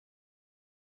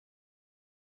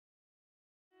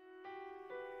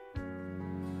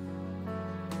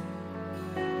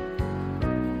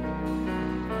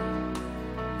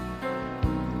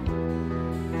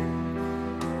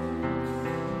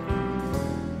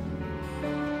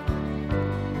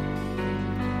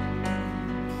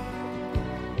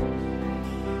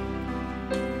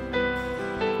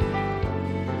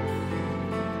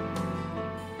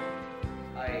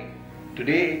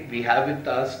today we have with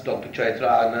us Dr. Chytra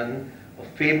Anand, a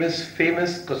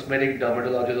famous cosmetic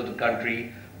dermatologist of the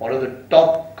country, one of the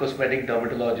top cosmetic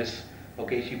dermatologists.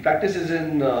 Okay, she practices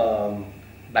in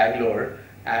Bangalore,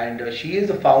 and she is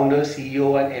the founder, CEO,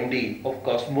 and MD of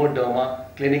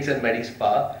Cosmoderma Clinics and Medi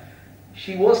Spa.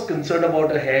 She was concerned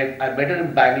about her hair. I met her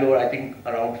in Bangalore, I think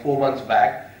around 4 months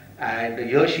back, and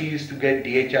here she used to get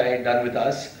DHI done with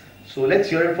us. So let's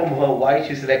hear it from her why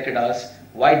she selected us,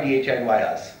 why DHI and why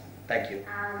us. Thank you.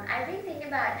 I've been thinking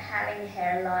about having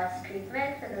hair loss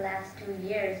treatment for the last 2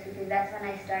 years because that's when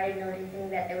I started noticing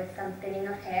that there was some thinning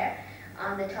of hair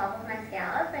on the top of my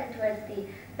scalp and towards the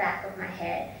back of my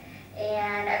head.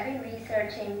 And I've been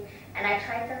researching, and I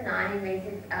tried some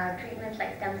non-invasive treatments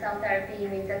like stem cell therapy,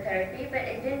 mesotherapy, but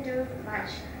it didn't do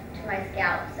much to my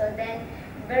scalp. So then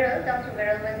Dr.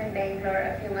 Viral was in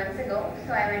Bangalore a few months ago,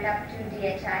 so I went up to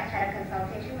DHI, had a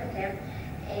consultation with him,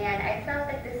 and I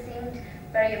felt that this seemed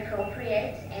very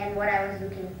appropriate and what I was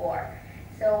looking for.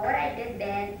 So what I did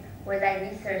then was I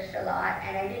researched a lot,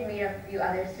 and I did meet a few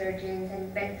other surgeons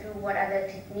and went through what other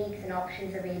techniques and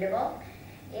options available.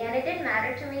 And it didn't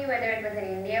matter to me whether it was in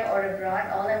India or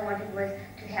abroad. All I wanted was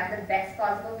to have the best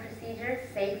possible procedure,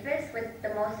 safest, with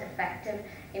the most effective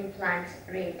implant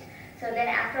rate. So then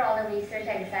after all the research,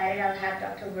 I decided I'll have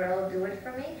Dr. Viral do it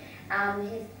for me.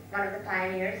 He's one of the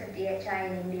pioneers of DHI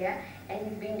in India, and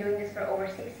he's been doing this for over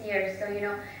 6 years. So,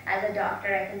 as a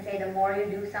doctor, I can say the more you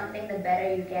do something, the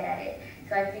better you get at it.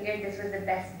 So I figured this was the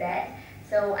best bet.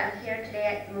 So I'm here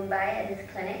today at Mumbai at his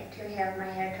clinic to have my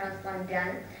hair transplant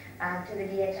done to the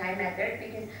DHI method,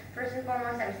 because first and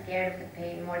foremost, I'm scared of the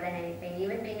pain more than anything.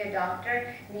 Even being a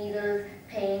doctor, needles,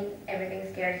 pain, everything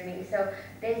scares me. So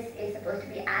this is supposed to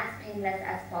be as painless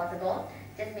as possible,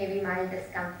 just maybe mild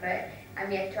discomfort.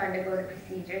 I'm yet to undergo the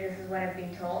procedure, this is what I've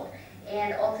been told.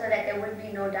 And also that there would be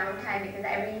no downtime, because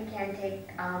I really can't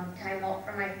take time off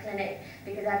from my clinic,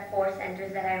 because I have 4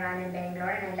 centers that I run in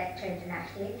Bangalore and I lecture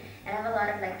internationally, and I have a lot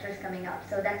of lectures coming up.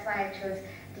 So that's why I chose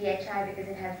DHI, because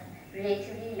it has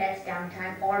relatively less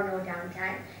downtime or no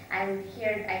downtime. I'm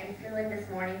here, I flew in this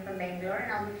morning from Bangalore,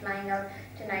 and I'll be flying out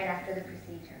tonight after the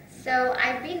procedure. So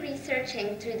I've been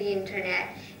researching through the internet,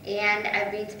 and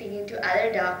I've been speaking to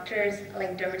other doctors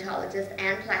like dermatologists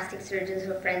and plastic surgeons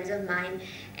who are friends of mine,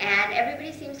 and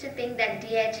everybody seems to think that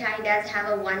DHI does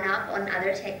have a one-up on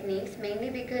other techniques, mainly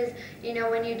because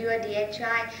when you do a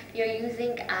DHI, you're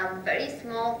using very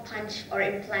small punch or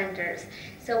implanters.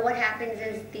 So what happens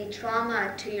is the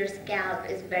trauma to your scalp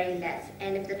is very less,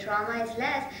 and if the trauma is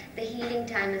less, the healing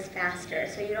time is faster.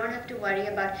 So you don't have to worry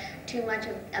about too much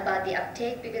about the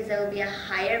uptake, because there will be a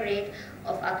higher rate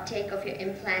of uptake of your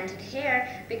implanted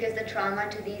hair, because the trauma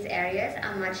to these areas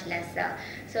are much lesser.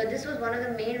 So this was one of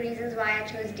the main reasons why I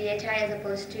chose DHI as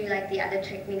opposed to like the other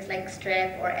techniques like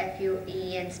strep or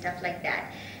FUE and stuff like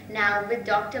that. Now with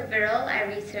Dr. Viral, I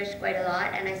researched quite a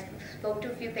lot, and I spoke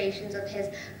to a few patients of his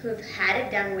who've had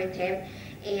it done with him,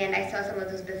 and I saw some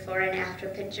of those before and after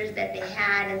pictures that they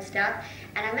had and stuff.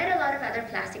 And I met a lot of other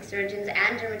plastic surgeons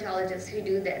and dermatologists who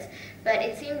do this. But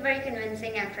it seemed very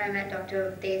convincing after I met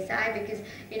Dr. Desai, because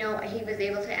he was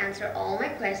able to answer all my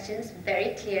questions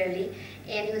very clearly,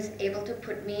 and he was able to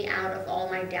put me out of all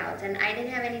my doubts. And I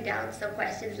didn't have any doubts or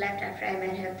questions left after I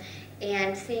met him.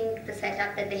 And seeing the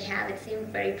setup that they have, it seemed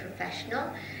very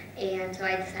professional, and so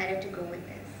I decided to go with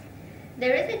this.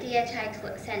 There is a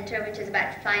DHI center which is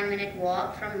about a 5-minute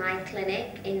walk from my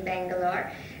clinic in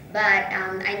Bangalore, but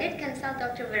I did consult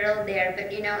Dr. Viral there, but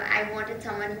I wanted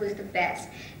someone who is the best,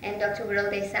 and Dr.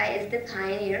 Viral Desai is the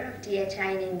pioneer of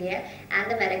DHI in India and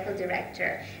the medical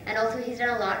director, and also he's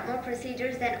done a lot more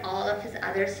procedures than all of his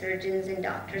other surgeons and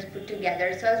doctors put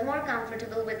together. So I was more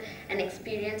comfortable with an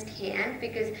experienced hand,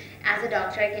 because as a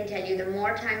doctor I can tell you, the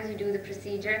more times you do the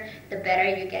procedure, the better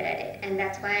you get at it, and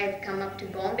that's why I've come up to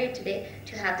Bombay today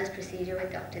to have this procedure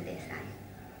with Dr. Desai.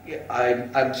 Yeah,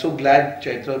 I'm so glad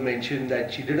Chytra mentioned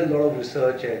that she did a lot of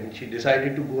research and she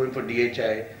decided to go in for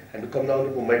DHI and to come down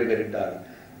to Mumbai to get it done.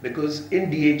 Because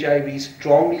in DHI we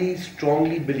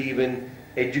strongly believe in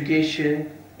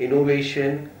education,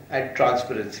 innovation and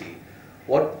transparency.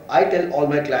 What I tell all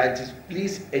my clients is,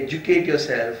 please educate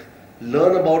yourself,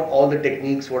 learn about all the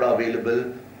techniques what are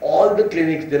available, all the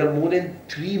clinics. There are more than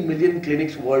 3 million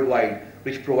clinics worldwide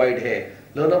which provide hair.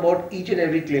 Learn about each and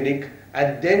every clinic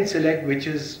and then select which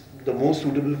is the most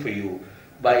suitable for you.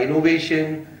 By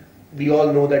innovation, we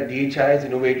all know that DHI has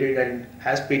innovated and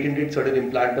has patented certain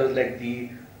implanters like the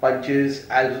punches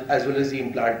as well as the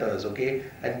implanters, okay?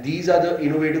 And these are the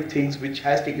innovative things which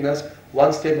has taken us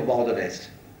one step above the rest.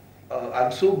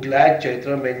 I'm so glad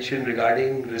Chytra mentioned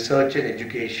regarding research and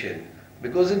education,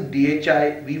 Because in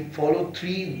DHI we follow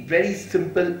three very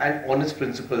simple and honest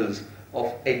principles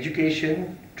of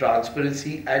education,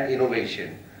 transparency and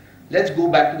innovation. Let's go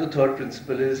back to the third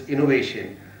principle, is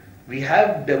innovation. We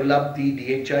have developed the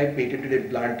DHI patented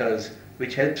implanters,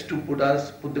 which helps to put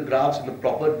the grafts in the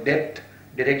proper depth,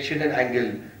 direction and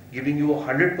angle, giving you a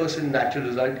 100% natural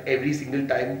result every single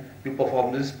time you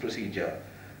perform this procedure.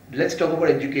 Let's talk about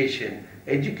education.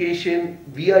 Education,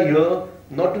 we are here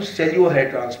not to sell you a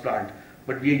hair transplant,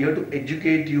 but we are here to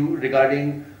educate you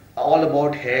regarding all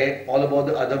about hair, all about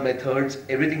the other methods,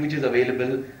 everything which is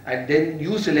available, and then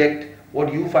you select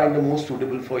what you find the most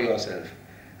suitable for yourself.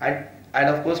 And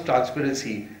of course,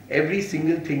 transparency. Every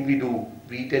single thing we do,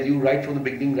 we tell you right from the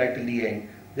beginning, right till the end.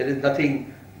 There is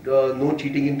nothing, no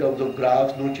cheating in terms of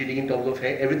graphs, no cheating in terms of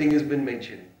hair, everything has been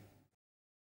mentioned.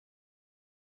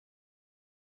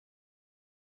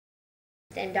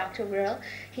 And Dr. Viral,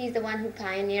 he's the one who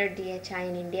pioneered DHI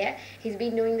in India. He's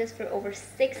been doing this for over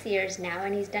 6 years now,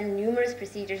 and he's done numerous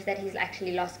procedures that he's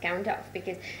actually lost count of,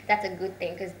 because that's a good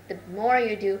thing, because the more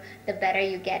you do, the better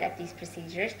you get at these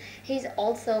procedures. He's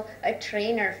also a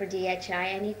trainer for DHI,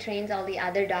 and he trains all the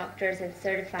other doctors and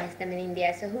certifies them in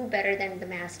India. So who better than the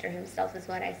master himself is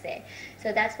what I say.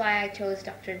 So that's why I chose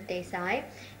Dr. Desai,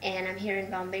 and I'm here in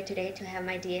Bombay today to have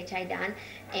my DHI done,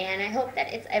 and I hope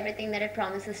that it's everything that it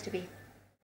promises to be.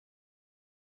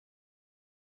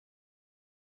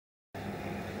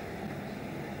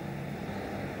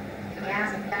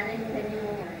 Yeah, I'm planning the new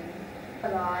one. A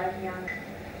lot of young.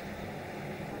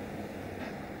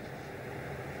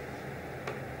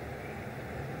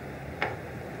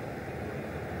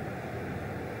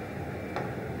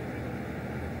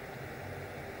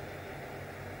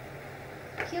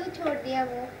 क्यों छोड़ दिया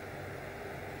वो?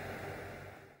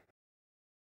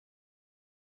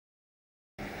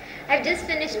 I've just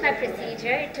finished my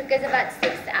procedure. It took us about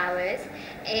 6 hours,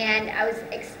 and I was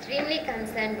extremely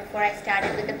concerned before I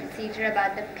started with the procedure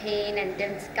about the pain and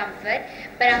discomfort,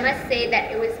 but I must say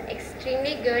that it was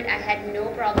extremely good. I had no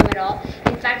problem at all.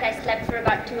 In fact, I slept for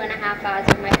about 2.5 hours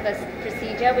of my first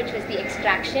procedure, which was the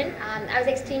extraction. I was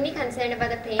extremely concerned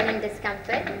about the pain and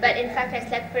discomfort, but in fact I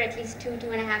slept for at least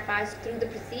 2.5 hours through the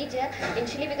procedure,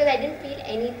 initially because I didn't feel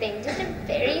anything, just a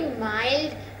very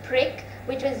mild prick,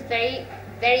 which was very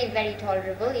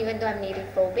tolerable, even though I'm needle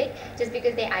phobic, just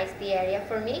because they iced the area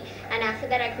for me. And after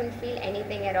that I couldn't feel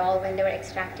anything at all when they were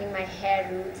extracting my hair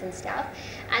roots and stuff.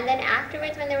 And then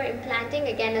afterwards, when they were implanting,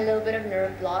 again a little bit of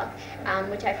nerve block,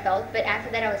 which I felt, but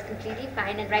after that I was completely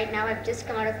fine. And right now I've just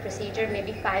come out of procedure,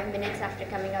 maybe 5 minutes after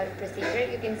coming out of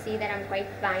procedure. You can see that I'm quite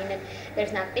fine and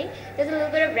there's nothing. There's a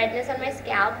little bit of redness on my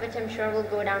scalp, which I'm sure will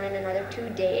go down in another 2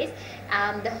 days.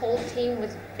 The whole team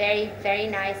was very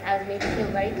nice. I was made to feel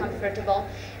very comfortable.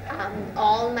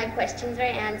 All my questions were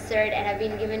answered, and I've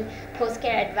been given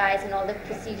post-care advice and all the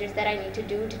procedures that I need to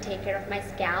do to take care of my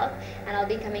scalp. And I'll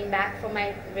be coming back for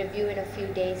my review in a few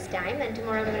days' time. And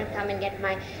tomorrow I'm going to come and get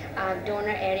my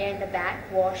donor area in the back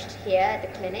washed here at the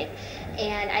clinic.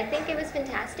 And I think it was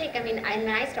fantastic. I mean, when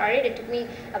I started, it took me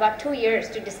about 2 years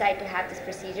to decide to have this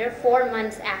procedure. 4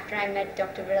 months after I met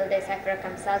Dr. Viral Desai for a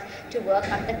consult to work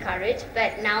up the courage.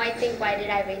 But now I think, why did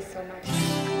I waste so much?